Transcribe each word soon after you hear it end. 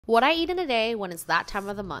What I eat in a day when it's that time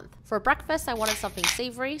of the month. For breakfast, I wanted something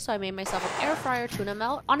savory, so I made myself an air fryer tuna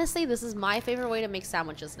melt. Honestly, this is my favorite way to make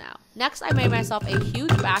sandwiches now. Next, I made myself a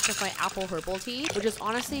huge batch of my apple herbal tea, which is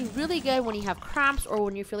honestly really good when you have cramps or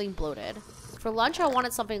when you're feeling bloated. For lunch, I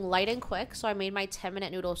wanted something light and quick, so I made my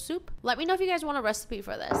 10-minute noodle soup. Let me know if you guys want a recipe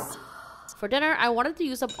for this. For dinner, I wanted to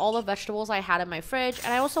use up all the vegetables I had in my fridge,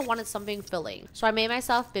 and I also wanted something filling. So I made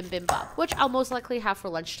myself bibimbap, which I'll most likely have for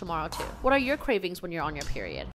lunch tomorrow too. What are your cravings when you're on your period?